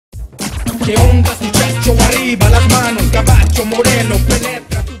Che onda successo, arriba las manos, caballo moreno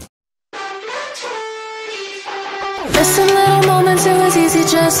penetra. Missing little moments, it was easy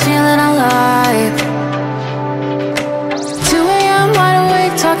just feeling alive.